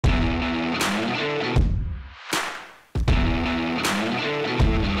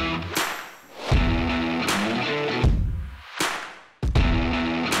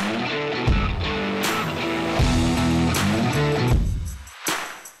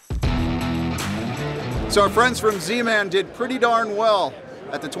So our friends from Z-Man did pretty darn well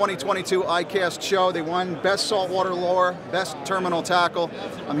at the 2022 ICAST show. They won Best Saltwater Lure, Best Terminal Tackle.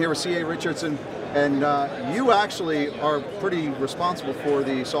 I'm here with C.A. Richardson, and you actually are pretty responsible for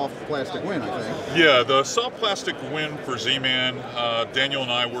the soft plastic win, I think. Yeah, the soft plastic win for Z-Man, Daniel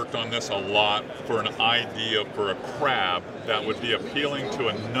and I worked on this a lot for an idea for a crab that would be appealing to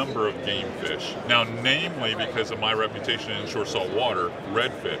a number of game fish. Now, namely because of my reputation in inshore salt water,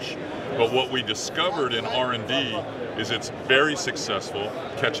 redfish. But what we discovered in R&D is it's very successful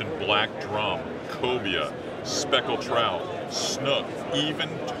catching black drum, cobia, speckled trout, snook, even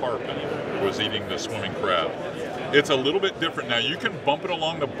tarpon was eating the swimming crab. It's a little bit different now. You can bump it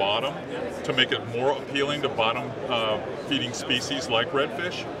along the bottom to make it more appealing to bottom feeding species like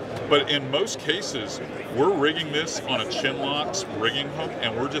redfish. But in most cases, we're rigging this on a Chinlock's rigging hook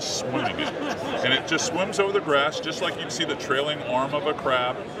and we're just swimming it. And it just swims over the grass just like you'd see the trailing arm of a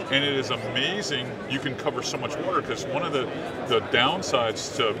crab. And it is amazing you can cover so much water, because one of the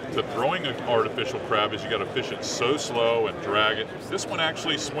downsides to throwing an artificial crab is you got to fish it so slow and drag it. This one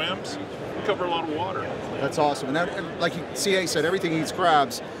actually swims. You cover a lot of water. That's awesome. And like CA said, everything eats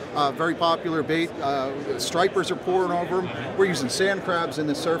crabs. Very popular bait. Stripers are pouring over them. We're using sand crabs in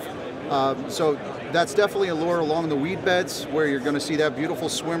the surf. So that's definitely a lure along the weed beds where you're going to see that beautiful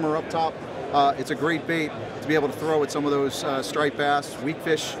swimmer up top. It's a great bait to be able to throw at some of those striped bass, weak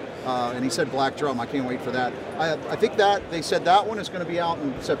fish. And he said black drum. I can't wait for that. I think that they said that one is going to be out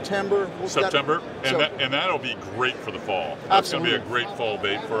in September. September, and that'll be great for the fall. That's going to be a great fall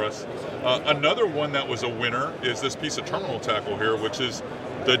bait for us. Another one that was a winner is this piece of terminal tackle here, which is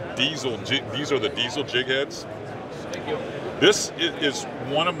the DieZel. These are the DieZel Jigheads. Thank you. This is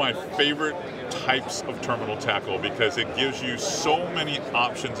one of my favorite types of terminal tackle because it gives you so many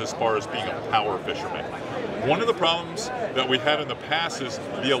options as far as being a power fisherman. One of the problems that we had in the past is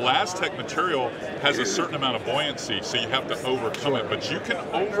the Elastec material has a certain amount of buoyancy, so you have to overcome it. But you can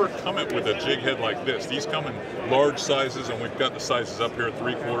overcome it with a jig head like this. These come in large sizes, and we've got the sizes up here: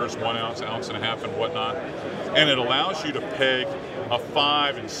 3/4, 1 ounce, 1.5 ounces, and whatnot. And it allows you to peg a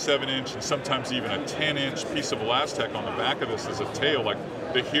 5 and 7 inch, and sometimes even a 10-inch piece of Elastec on the back of this as a tail, like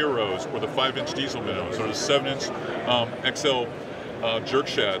the Heroes or the 5-inch diesel minnows or the 7-inch XL jerk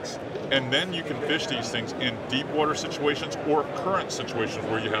shads. And then you can fish these things in deep water situations or current situations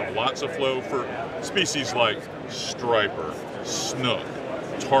where you have lots of flow for species like striper, snook,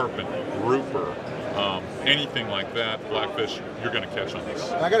 tarpon, grouper, anything like that, blackfish, you're going to catch on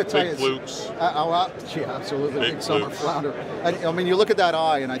this. I got to tell you, flukes. Yeah, absolutely. Big summer flukes. Flounder. I mean, you look at that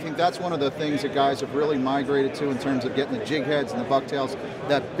eye, and I think that's one of the things that guys have really migrated to in terms of getting the jig heads and the bucktails.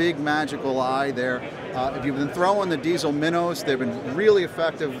 That big magical eye there. If you've been throwing the diesel minnows, they've been really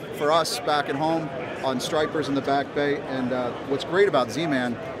effective for us back at home on stripers in the back bay. And what's great about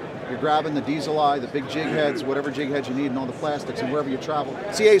Z-Man, you're grabbing the DieZel Eye, the big jig heads, whatever jig heads you need, and all the plastics, and wherever you travel.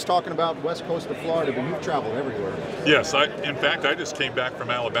 CA's talking about west coast of Florida, but you've traveled everywhere. Yes, in fact, I just came back from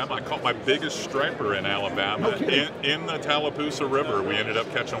Alabama. I caught my biggest striper in Alabama in the Tallapoosa River. We ended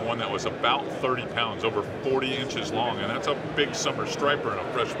up catching one that was about 30 pounds, over 40 inches long, and that's a big summer striper in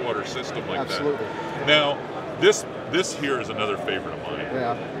a freshwater system like Absolutely. that. Now, this here is another favorite of mine.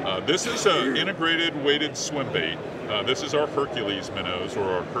 Yeah. This is an integrated weighted swim bait. This is our Hercules minnows, or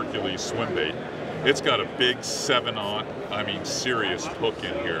our Hercules swim bait. It's got a big 7/0, I mean serious hook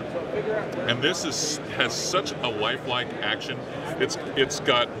in here. And this has such a lifelike action. It's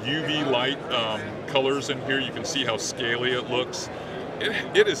got UV light colors in here. You can see how scaly it looks.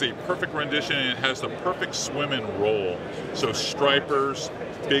 It is a perfect rendition, and it has the perfect swim and roll. So stripers,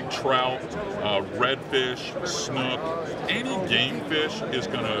 big trout, redfish, snook, any game fish is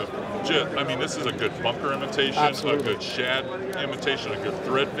going to just, I mean, this is a good bunker imitation, Absolutely. a good shad imitation, a good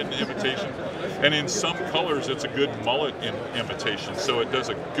threadfin imitation. And in some colors, it's a good mullet imitation. So it does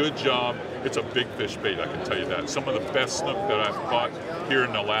a good job. It's a big fish bait, I can tell you that. Some of the best snook that I've caught here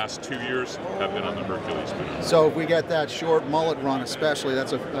in the last 2 years have been on the Hercules minnow. So if we get that short mullet run especially,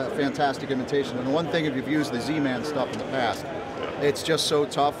 that's a fantastic imitation. And the one thing, if you've used the Z-Man stuff in the past, it's just so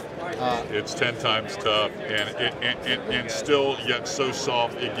tough. It's 10 times tough, and still yet so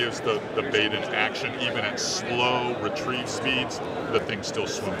soft. It gives the bait an action even at slow retrieve speeds. The thing still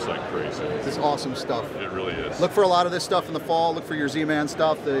swims like crazy. It's awesome stuff. It really is. Look for a lot of this stuff in the fall. Look for your Z-Man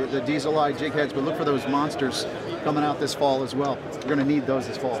stuff, the DieZel Eye Jigheads, but look for those monsters coming out this fall as well. You're going to need those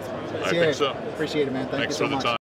this fall. I think so. Appreciate it, man. Thank you so much.